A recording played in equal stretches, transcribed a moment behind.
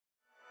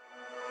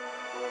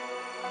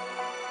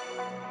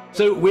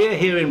So we're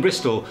here in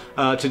Bristol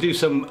to do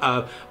some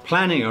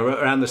planning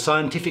around the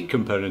scientific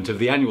component of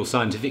the annual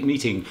scientific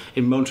meeting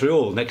in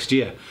Montreal next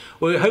year.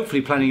 We're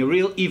hopefully planning a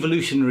real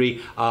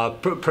evolutionary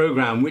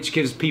program which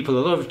gives people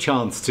a lot of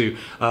chance to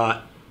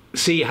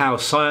see how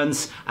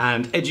science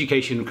and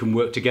education can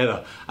work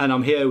together. And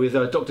I'm here with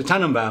Dr.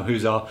 Tannenbaum,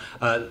 who's our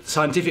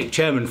scientific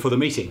chairman for the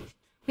meeting.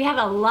 We have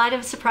a lot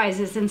of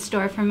surprises in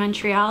store for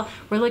Montreal.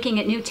 We're looking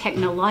at new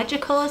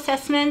technological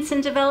assessments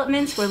and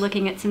developments. We're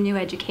looking at some new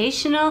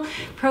educational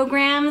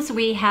programs.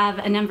 We have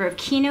a number of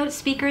keynote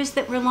speakers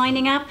that we're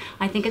lining up.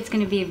 I think it's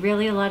going to be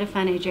really a lot of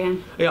fun,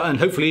 Adrian. Yeah, and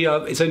hopefully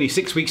it's only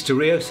 6 weeks to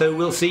Rio, so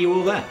we'll see you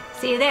all there.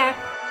 See you there.